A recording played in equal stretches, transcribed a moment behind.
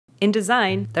In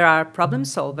design, there are problem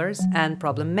solvers and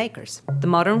problem makers. The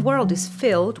modern world is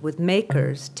filled with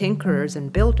makers, tinkerers,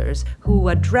 and builders who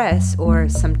address or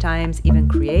sometimes even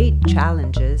create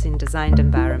challenges in designed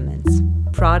environments.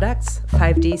 Products,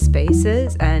 5D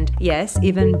spaces, and yes,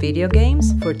 even video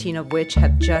games, 14 of which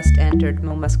have just entered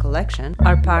MoMA's collection,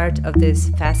 are part of this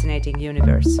fascinating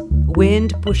universe.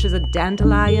 Wind pushes a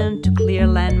dandelion to clear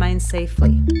landmines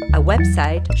safely. A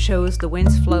website shows the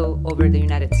wind's flow over the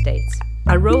United States.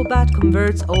 A robot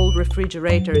converts old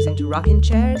refrigerators into rocking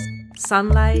chairs.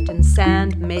 Sunlight and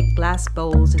sand make glass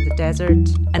bowls in the desert.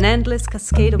 An endless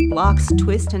cascade of blocks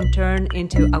twist and turn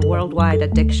into a worldwide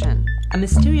addiction. A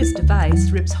mysterious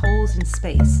device rips holes in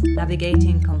space,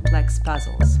 navigating complex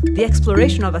puzzles. The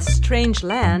exploration of a strange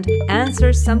land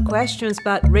answers some questions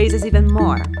but raises even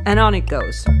more. And on it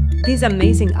goes. These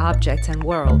amazing objects and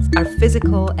worlds are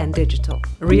physical and digital,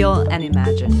 real and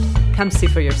imagined. Come see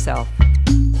for yourself.